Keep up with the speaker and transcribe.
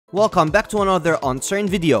Welcome back to another Unturned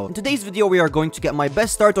video. In today's video, we are going to get my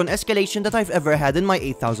best start on Escalation that I've ever had in my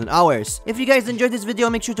 8,000 hours. If you guys enjoyed this video,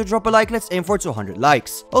 make sure to drop a like. Let's aim for 200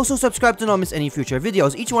 likes. Also, subscribe to not miss any future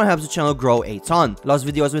videos. Each one helps the channel grow a ton. Last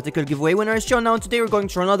video's mythical giveaway winner is shown now, and today we're going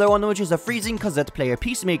to another one, which is a freezing cassette player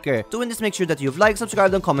peacemaker. To win this, make sure that you've liked,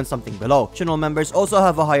 subscribed, and comment something below. Channel members also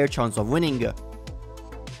have a higher chance of winning.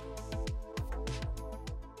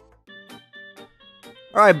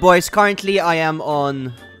 Alright boys, currently I am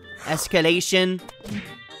on Escalation.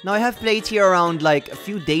 Now I have played here around like a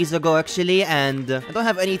few days ago actually, and I don't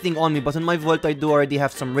have anything on me, but in my vault I do already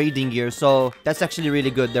have some raiding gear, so that's actually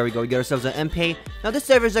really good. There we go, we get ourselves an MP. Now this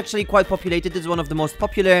server is actually quite populated. It's one of the most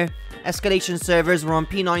popular Escalation servers. We're on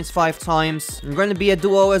P9s 5 times. We're going to be a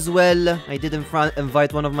duo as well. I did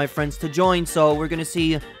invite one of my friends to join, so we're going to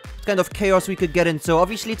see what kind of chaos we could get into.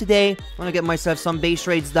 Obviously today, I want to get myself some base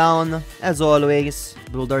raids down, as always.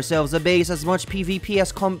 Build ourselves a base, as much PvP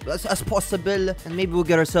as possible. And maybe we'll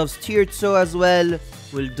get ourselves tier 2 as well.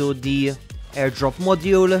 We'll do the airdrop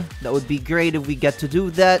module. That would be great if we get to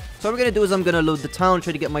do that. So what we're going to do is I'm going to load the town,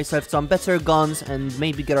 try to get myself some better guns, and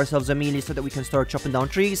maybe get ourselves a melee so that we can start chopping down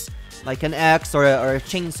trees. Like an axe or a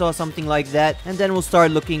chainsaw, something like that. And then we'll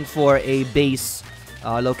start looking for a base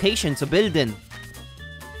location to build in.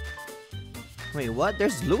 Wait, what?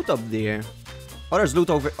 There's loot up there. Oh, there's loot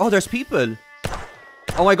over... Oh, there's people.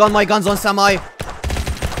 Oh my god, my gun's on semi.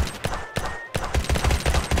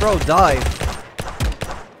 Bro, die.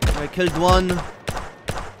 I killed one.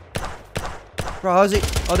 Bro, how's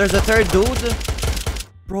it? Oh, there's a third dude.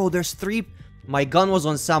 Bro, there's 3... My gun was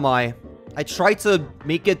on semi. I tried to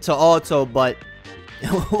make it to auto, but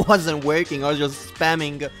it wasn't working. I was just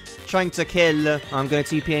spamming, trying to kill. I'm gonna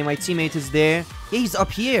TPA. My teammate is there. Yeah, he's up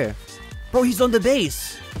here. Bro, he's on the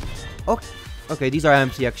base. Okay, these are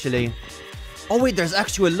empty actually. Oh wait, there's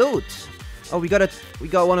actual loot. Oh, we got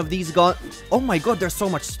one of these guns. Oh my god, there's so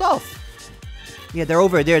much stuff. Yeah, they're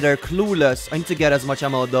over there. They're clueless. I need to get as much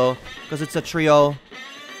ammo though, because it's a trio.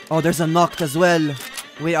 Oh, there's a knocked as well.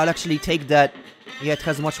 Wait, I'll actually take that. Yeah, it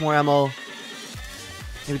has much more ammo.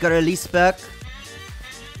 Yeah, we got a release pack.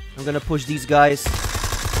 I'm gonna push these guys.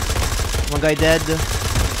 One guy dead.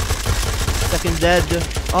 Second dead.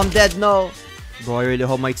 Oh, I'm dead, no. Bro, I really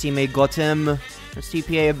hope my teammate got him. Let's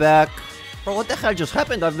TPA back. Bro, what the hell just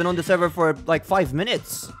happened? I've been on the server for like 5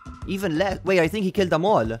 minutes. Even less. Wait, I think he killed them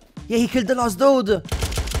all. Yeah, he killed the last dude.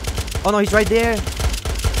 Oh no, he's right there.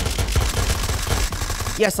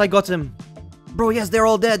 Yes, I got him. Bro, yes, they're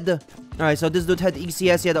all dead. Alright, so this dude had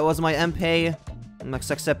ECS. Yeah, that was my MP. Let's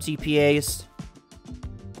accept TPAs.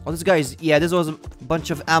 Oh, this guy's... Yeah, this was a bunch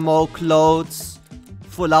of ammo, clothes,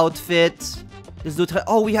 full outfit. This dude...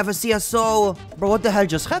 Oh, we have a CSO! Bro, what the hell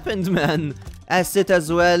just happened, man? Asset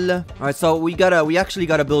as well. Alright, so we actually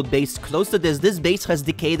gotta build base close to this. This base has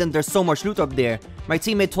decayed and there's so much loot up there. My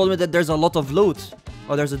teammate told me that there's a lot of loot.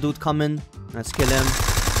 Oh, there's a dude coming. Let's kill him.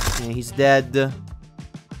 Yeah, he's dead.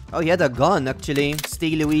 Oh, he had a gun, actually.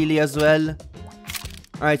 Steely wheelie as well.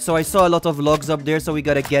 Alright, so I saw a lot of logs up there, so we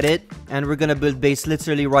gotta get it. And we're gonna build base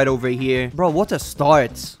literally right over here. Bro, what a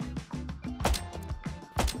start.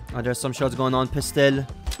 Oh, there's some shots going on. Pistol.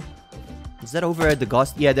 Is that over at the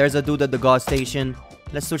gas? Yeah, there's a dude at the gas station.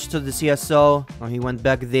 Let's switch to the CSO. Oh, he went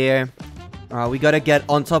back there. Alright, we gotta get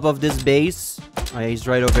on top of this base. Oh, yeah, he's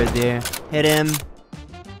right over there. Hit him.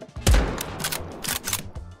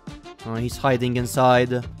 Oh, he's hiding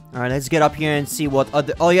inside. Alright, let's get up here and see what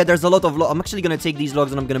other... Oh, yeah, there's a lot of... I'm actually gonna take these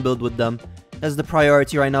logs and I'm gonna build with them. That's the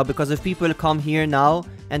priority right now, because if people come here now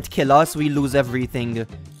and kill us, we lose everything.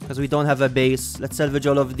 Because we don't have a base. Let's salvage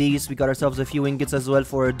all of these. We got ourselves a few ingots as well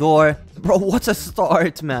for a door. Bro, what a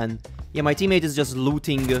start, man. Yeah, my teammate is just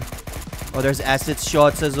looting. Oh, there's acid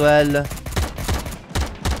shots as well.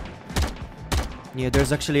 Yeah,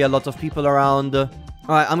 there's actually a lot of people around.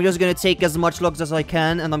 Alright, I'm just gonna take as much logs as I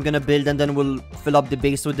can, and I'm gonna build, and then we'll fill up the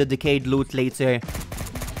base with the decayed loot later.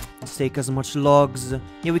 Let's take as much logs.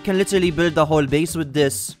 Yeah, we can literally build the whole base with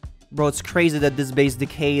this. Bro, it's crazy that this base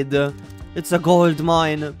decayed. It's a gold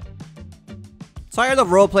mine. Tired of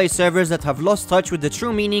roleplay servers that have lost touch with the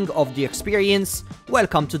true meaning of the experience?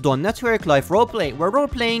 Welcome to Dawn Network Live Roleplay, where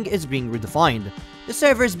roleplaying is being redefined. The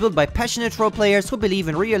server is built by passionate roleplayers who believe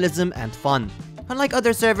in realism and fun. Unlike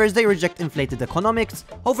other servers, they reject inflated economics,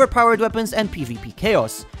 overpowered weapons, and PvP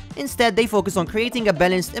chaos. Instead, they focus on creating a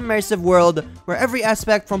balanced, immersive world where every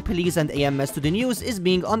aspect from police and AMS to the news is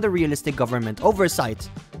being under realistic government oversight.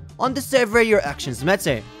 On the server, your actions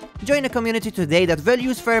matter. Join a community today that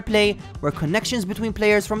values fair play, where connections between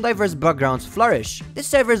players from diverse backgrounds flourish. This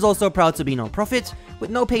server is also proud to be non-profit,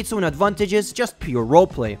 with no paid to win advantages, just pure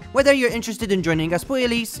roleplay. Whether you're interested in joining as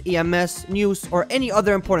police, EMS, news, or any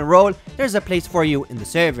other important role, there's a place for you in the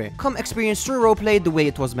server. Come experience true roleplay the way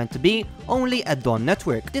it was meant to be, only at Dawn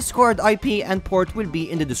Network. Discord, IP, and port will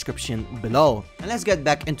be in the description below. And let's get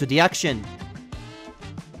back into the action.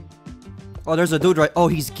 Oh, there's a dude right. Oh,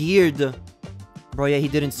 he's geared. Bro, yeah, he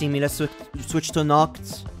didn't see me. Let's switch to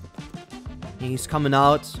knocked. Yeah, he's coming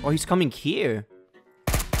out. Oh, he's coming here.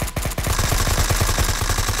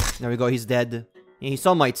 There we go, he's dead. Yeah, he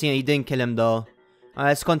saw my team. He didn't kill him, though.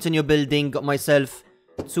 Let's continue building. Got myself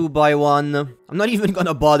 2x1. I'm not even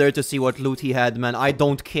gonna bother to see what loot he had, man. I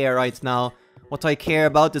don't care right now. What I care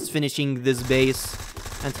about is finishing this base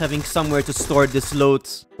and having somewhere to store this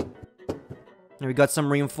loot. And we got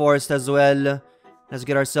some reinforced as well. Let's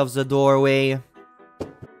get ourselves a doorway.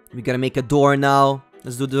 We gotta make a door now.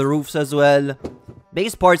 Let's do the roofs as well.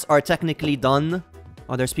 Base parts are technically done.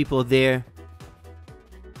 Oh, there's people there.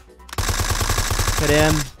 Look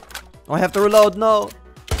at him. Oh, I have to reload. No.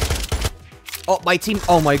 Oh, my team.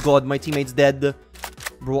 Oh my god, my teammate's dead.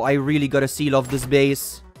 Bro, I really gotta seal off this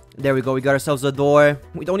base. There we go. We got ourselves a door.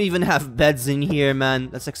 We don't even have beds in here, man.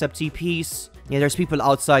 Let's accept TPs. Yeah, there's people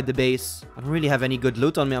outside the base. I don't really have any good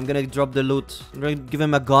loot on me. I'm gonna drop the loot. I'm gonna give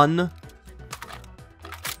him a gun.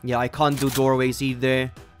 Yeah, I can't do doorways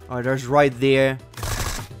either. Oh, there's right there.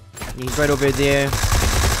 He's right over there.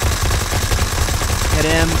 Hit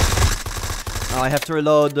him. Oh, I have to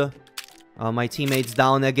reload. Oh, my teammate's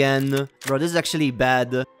down again. Bro, this is actually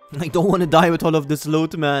bad. I don't want to die with all of this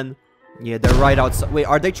loot, man. Yeah, they're right outside. Wait,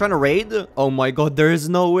 are they trying to raid? Oh my god, there is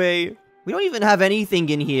no way. We don't even have anything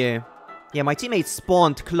in here. Yeah, my teammate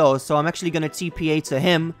spawned close, so I'm actually gonna TPA to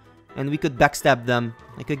him, and we could backstab them.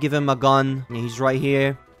 I could give him a gun. Yeah, he's right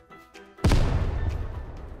here.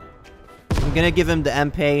 I'm gonna give him the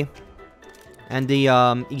MP and the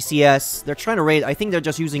ECS. They're trying to raid. I think they're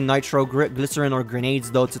just using nitro, glycerin, or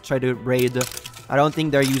grenades, though, to try to raid. I don't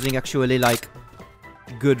think they're using actually, like,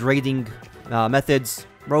 good raiding methods.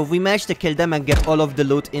 Bro, if we manage to kill them and get all of the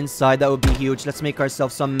loot inside, that would be huge. Let's make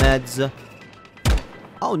ourselves some meds.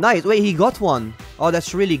 Oh, nice. Wait, he got one. Oh,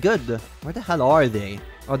 that's really good. Where the hell are they?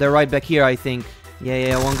 Oh, they're right back here, I think.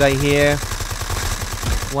 Yeah, one guy here.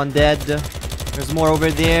 One dead. There's more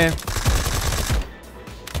over there.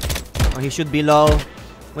 Oh, he should be low.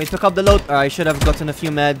 Wait, pick up the loot. I should have gotten a few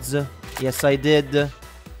meds. Yes, I did.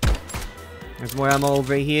 There's more ammo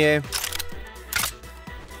over here.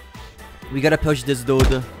 We gotta push this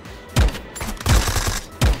dude.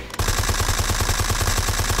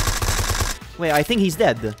 Wait, I think he's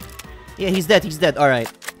dead. Yeah, he's dead. He's dead.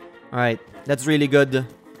 Alright. Alright. That's really good.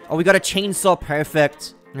 Oh, we got a chainsaw.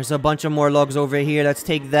 Perfect. There's a bunch of more logs over here. Let's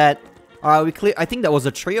take that. Alright, we clear. I think that was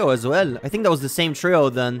a trio as well. I think that was the same trio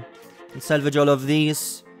then. Let's salvage all of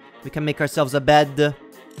these. We can make ourselves a bed.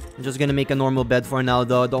 I'm just gonna make a normal bed for now,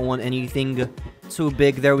 though. I don't want anything too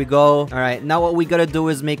big. There we go. Alright, now what we gotta do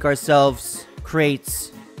is make ourselves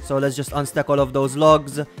crates. So let's just unstack all of those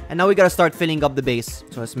logs. And now we gotta start filling up the base.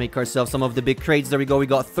 So let's make ourselves some of the big crates. There we go. We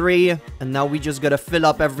got 3. And now we just gotta fill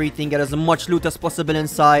up everything. Get as much loot as possible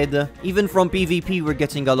inside. Even from PvP, we're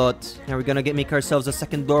getting a lot. Now we're gonna make ourselves a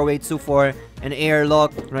second doorway too for an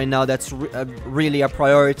airlock. Right now, that's really a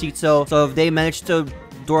priority. So if they manage to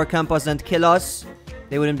door camp us and kill us,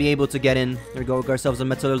 they wouldn't be able to get in. There we go. We got ourselves a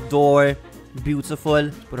metal door. Beautiful.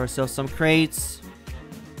 Put ourselves some crates.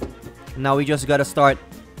 Now we just gotta start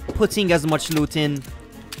putting as much loot in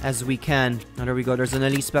as we can. Now there we go. There's an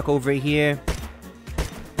elite spec over here.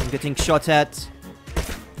 I'm getting shot at.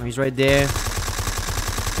 Oh, he's right there.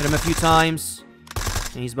 Hit him a few times.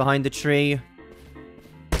 And he's behind the tree.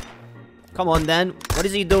 Come on, then. What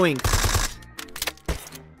is he doing?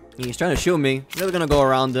 He's trying to shoot me. I'm just gonna go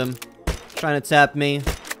around him. Trying to tap me.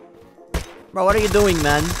 Bro, what are you doing,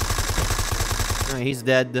 man? Alright, he's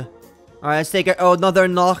dead. Alright, let's take it. Oh, another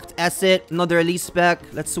knocked asset. Another elite spec.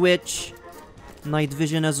 Let's switch. Night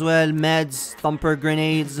vision as well. Meds. Thumper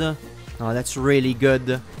grenades. Oh, that's really good.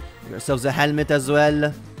 Get ourselves a helmet as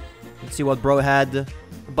well. Let's see what bro had.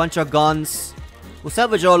 A bunch of guns. We'll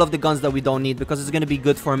salvage all of the guns that we don't need because it's going to be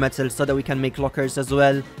good for metal so that we can make lockers as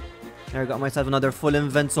well. There, I got myself another full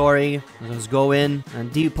inventory. Let's go in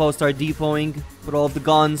and depot, start depoting. Put all of the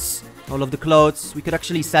guns, all of the clothes. We could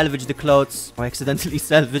actually salvage the clothes. I accidentally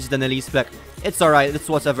salvaged an elite spec. It's alright, it's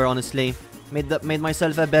whatever, honestly. Made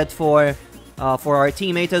myself a bed for our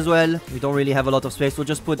teammate as well. We don't really have a lot of space. We'll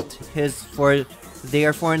just put his for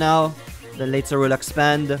there for now. Then later we'll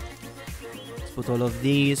expand. Let's put all of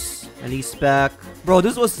these. Release pack. Bro,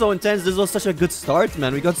 this was so intense. This was such a good start,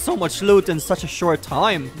 man. We got so much loot in such a short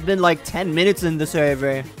time. It's been like 10 minutes in the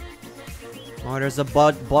server. Oh, there's a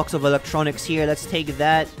box of electronics here. Let's take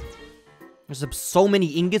that. There's so many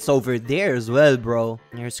ingots over there as well, bro.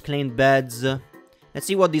 There's cleaned beds. Let's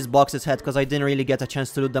see what these boxes had, because I didn't really get a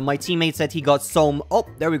chance to loot them. My teammate said he got some... Oh,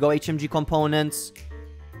 there we go. HMG components.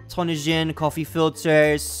 Tonnage, coffee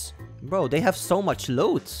filters. Bro, they have so much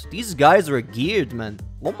loot. These guys are geared, man.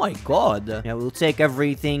 Oh my god. Yeah, we'll take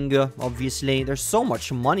everything, obviously. There's so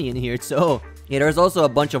much money in here, too. Yeah, there's also a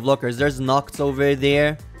bunch of lockers. There's Nocts over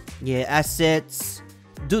there. Yeah, assets.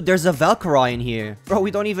 Dude, there's a Valkyrie in here. Bro,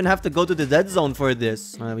 we don't even have to go to the dead zone for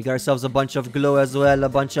this. We got ourselves a bunch of glow as well. A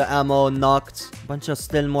bunch of ammo, Noct. A bunch of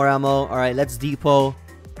still more ammo. Alright, let's depot.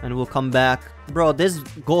 And we'll come back. Bro, this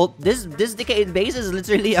decayed base is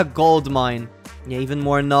literally a gold mine. Yeah, even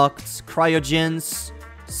more Nocts. Cryogens.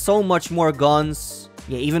 So much more guns.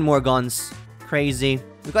 Yeah, even more guns. Crazy.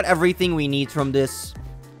 We got everything we need from this.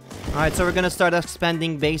 Alright, so we're gonna start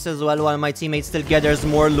expanding base as well while my teammates still gathers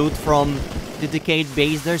more loot from the decayed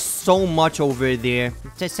base. There's so much over there.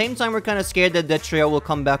 At the same time, we're kind of scared that the trio will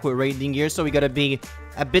come back with raiding gear, so we gotta be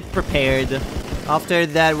a bit prepared. After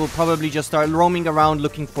that, we'll probably just start roaming around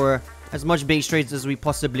looking for as much base trades as we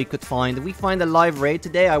possibly could find. If we find a live raid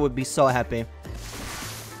today, I would be so happy.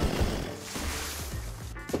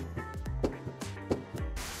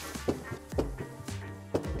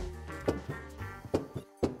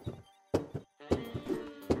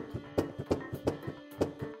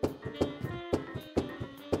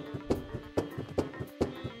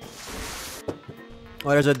 Oh,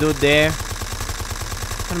 there's a dude there.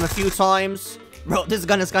 Hit him a few times. Bro, this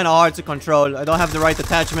gun is kind of hard to control. I don't have the right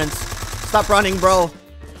attachments. Stop running, bro.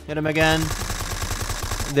 Hit him again.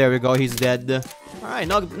 There we go. He's dead. Alright,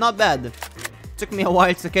 not bad. Took me a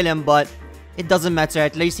while to kill him, but it doesn't matter.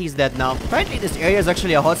 At least he's dead now. Apparently, this area is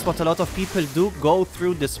actually a hotspot. A lot of people do go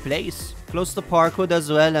through this place. Close to Parkwood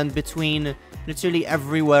as well, and between literally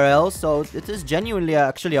everywhere else. So, it is genuinely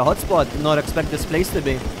actually a hotspot. Did not expect this place to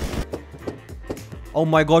be. Oh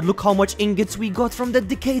my god, look how much ingots we got from the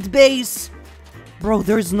decayed base! Bro,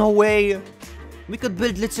 there's no way. We could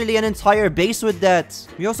build literally an entire base with that.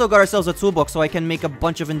 We also got ourselves a toolbox, so I can make a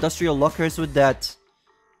bunch of industrial lockers with that.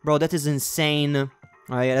 Bro, that is insane.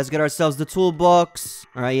 Alright, yeah, let's get ourselves the toolbox.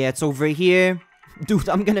 Alright, yeah, it's over here. Dude,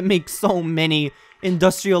 I'm gonna make so many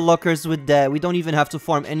industrial lockers with that. We don't even have to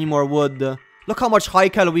farm any more wood. Look how much high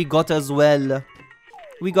cal we got as well.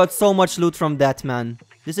 We got so much loot from that, man.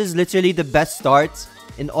 This is literally the best start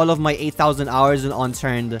in all of my 8,000 hours in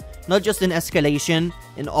Unturned. Not just in Escalation,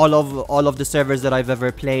 in all of the servers that I've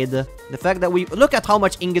ever played. The fact that we... Look at how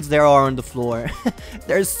much ingots there are on the floor.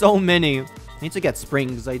 There's so many. I need to get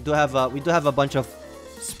springs. We do have a bunch of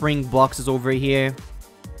spring boxes over here.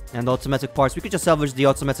 And automatic parts. We could just salvage the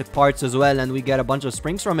automatic parts as well, and we get a bunch of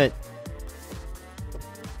springs from it.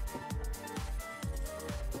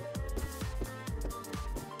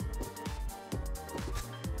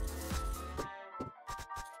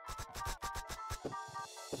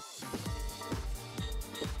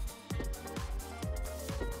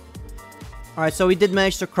 Alright, so we did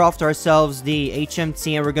manage to craft ourselves the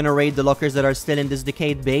HMT, and we're gonna raid the lockers that are still in this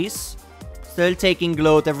decayed base. Still taking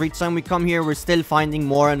loot. Every time we come here, we're still finding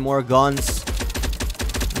more and more guns.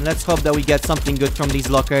 And let's hope that we get something good from these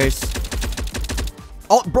lockers.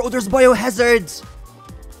 Oh, bro, there's biohazards!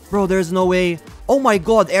 Bro, there's no way. Oh my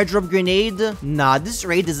god, airdrop grenade? Nah, this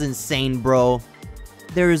raid is insane, bro.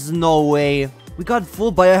 There is no way. We got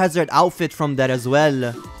full biohazard outfit from that as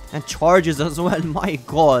well. And charges as well, my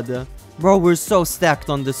god. Bro, we're so stacked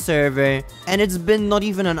on the server. And it's been not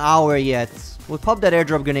even an hour yet. We'll pop that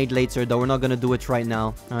airdrop grenade later, though. We're not gonna do it right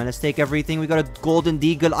now. Alright, let's take everything. We got a golden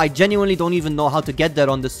deagle. I genuinely don't even know how to get that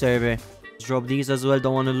on the server. Let's drop these as well.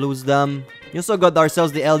 Don't want to lose them. We also got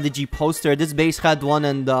ourselves the LDG poster. This base had one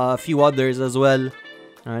and a few others as well.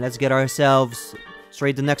 Alright, let's get ourselves... Let's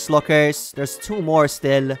raid the next lockers. There's 2 more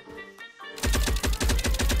still.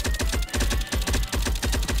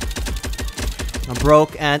 I'm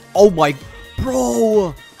broke and... Oh my...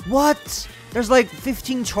 Bro! What? There's like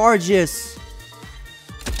 15 charges.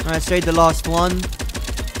 Alright, let's trade the last one.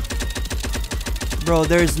 Bro,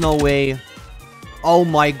 there's no way. Oh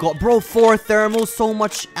my god. Bro, 4 thermals, so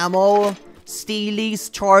much ammo.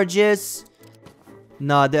 Steelies, charges.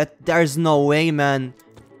 Nah, there's no way, man.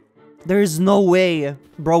 There's no way.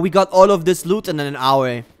 Bro, we got all of this loot in an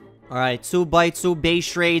hour. Alright, 2x2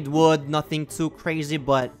 base raid wood. Nothing too crazy,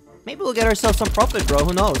 but... Maybe we'll get ourselves some profit, bro.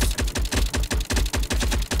 Who knows?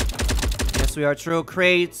 Yes, we are true.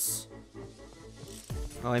 Crates.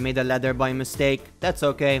 Oh, I made a ladder by mistake. That's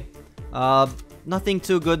okay. Nothing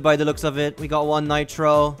too good by the looks of it. We got one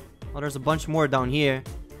nitro. Oh, there's a bunch more down here.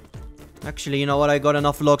 Actually, you know what? I got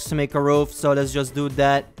enough looks to make a roof, so let's just do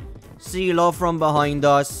that. Silo from behind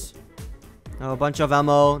us. A bunch of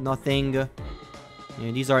ammo. Nothing.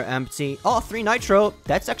 Yeah, these are empty. Oh, 3 nitro.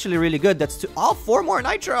 That's actually really good. That's 2. Oh, 4 more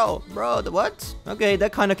nitro. Bro, what? Okay,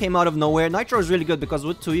 that kind of came out of nowhere. Nitro is really good because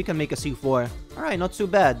with 2, you can make a C4. Alright, not too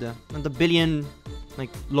bad. And the billion, like,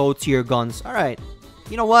 low-tier guns. Alright.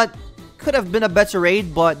 You know what? Could have been a better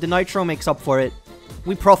raid, but the nitro makes up for it.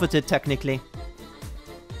 We profited, technically.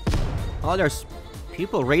 Oh, there's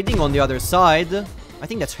people raiding on the other side. I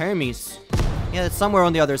think that's Hermes. Yeah, it's somewhere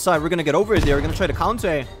on the other side. We're gonna get over there. We're gonna try to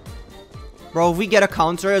counter. Bro, if we get a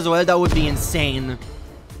counter as well, that would be insane.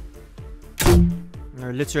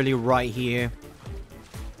 They're literally right here.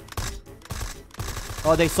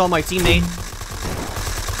 Oh, they saw my teammate.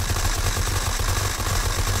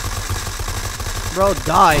 Bro,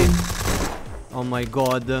 die. Oh my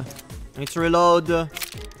god. I need to reload.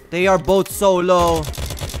 They are both so low.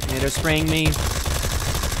 Yeah, they're spraying me.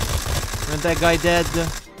 Isn't that guy dead?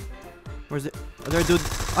 Where's it? Other dude.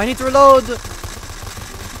 I need to reload.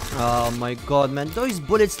 Oh my god, man. Those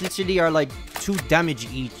bullets literally are like 2 damage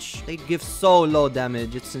each. They give so low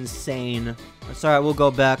damage. It's insane. It's alright, we'll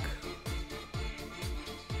go back.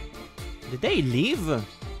 Did they leave?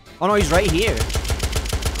 Oh no, he's right here.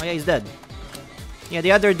 Oh yeah, he's dead. Yeah,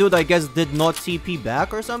 the other dude, I guess, did not TP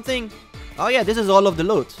back or something. Oh yeah, this is all of the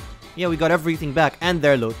loot. Yeah, we got everything back and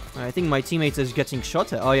their loot. I think my teammate is getting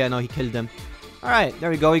shot at. Oh yeah, no, he killed them. Alright, there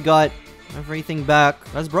we go. We got everything back.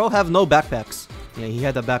 Does bro have no backpacks? Yeah, he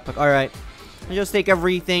had a backpack. Alright. I'll just take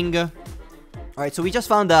everything. Alright, so we just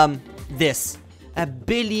found, this. 1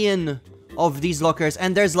 billion of these lockers.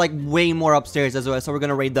 And there's, like, way more upstairs as well. So we're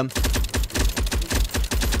gonna raid them.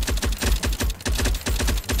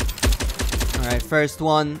 Alright, first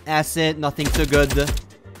one. Acid. Nothing too good.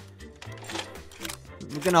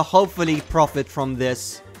 We're gonna hopefully profit from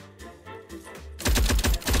this.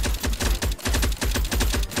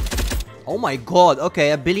 Oh my god,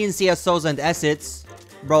 okay, 1 billion CSOs and assets.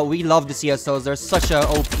 Bro, we love the CSOs. They're such a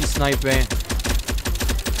OP sniper.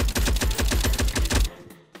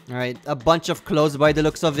 Alright, a bunch of clothes by the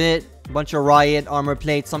looks of it. A bunch of riot, armor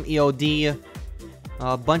plates, some EOD.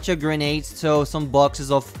 A bunch of grenades, so some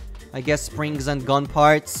boxes of, I guess, springs and gun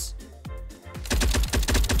parts.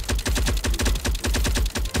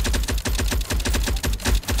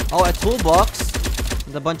 Oh, a toolbox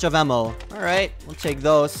with a bunch of ammo. Alright, we'll take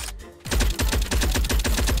those.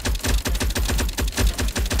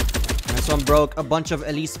 This one broke. A bunch of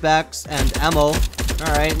elite packs and ammo.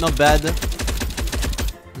 Alright, not bad.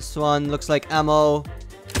 This one looks like ammo.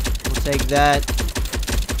 We'll take that.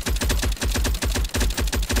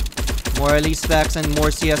 More elite packs and more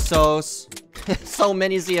CSOs. So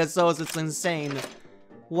many CSOs, it's insane.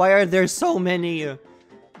 Why are there so many?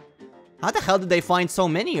 How the hell did they find so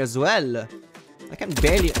many as well? I can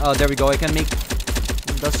barely... Oh, there we go. I can make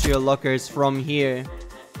industrial lockers from here.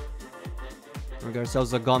 We got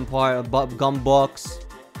ourselves a gun part, a gun box.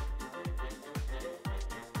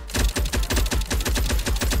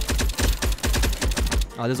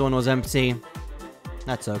 Oh, this one was empty.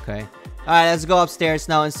 That's okay. Alright, let's go upstairs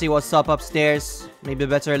now and see what's up upstairs. Maybe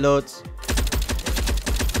better loot.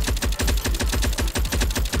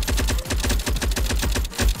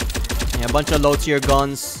 Yeah, a bunch of low-tier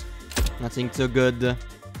guns. Nothing too good.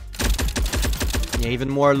 Yeah, even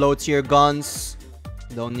more low-tier guns.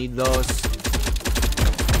 Don't need those.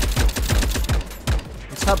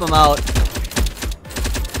 Let's help them out.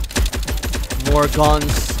 More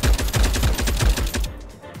guns.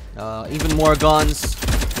 Even more guns.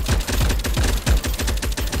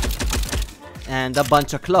 And a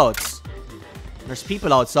bunch of clothes. There's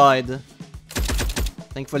people outside.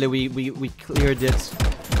 Thankfully, we cleared it.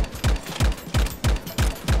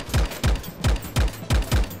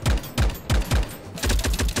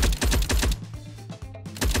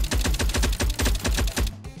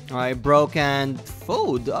 Alright, broke and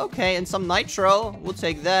food. Okay, and some nitro. We'll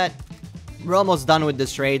take that. We're almost done with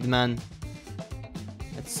this raid, man.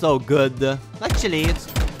 It's so good. Actually, it's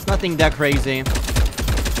nothing that crazy.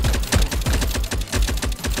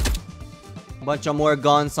 Bunch of more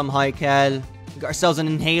guns, some high cal. Got ourselves an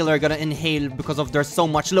inhaler. Gotta inhale because of there's so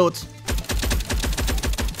much loot.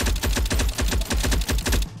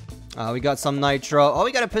 We got some nitro. Oh,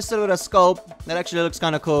 we got a pistol with a scope. That actually looks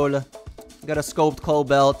kind of cool. Got a scoped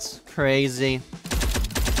cobalt. Crazy.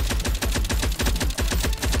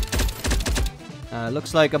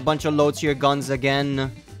 Looks like a bunch of low-tier guns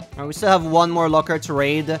again. We still have one more locker to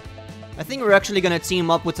raid. I think we're actually gonna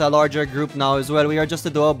team up with a larger group now as well. We are just a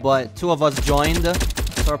duo, but 2 of us joined.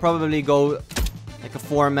 So I'll probably go Like a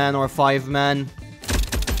 4-man or 5-man.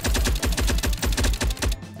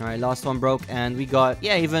 Alright, last one broke, and we got,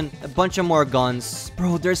 yeah, even a bunch of more guns.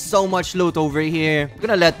 Bro, there's so much loot over here. We're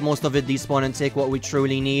gonna let most of it despawn and take what we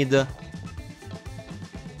truly need.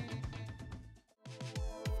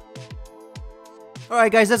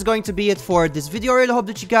 Alright guys, that's going to be it for this video. I really hope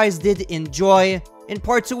that you guys did enjoy. In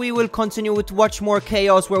part 2, we will continue with much more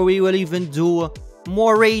chaos, where we will even do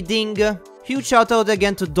more raiding. Huge shout out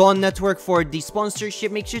again to Dawn Network for the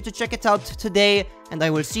sponsorship. Make sure to check it out today, and I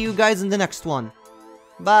will see you guys in the next one.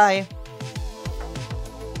 Bye!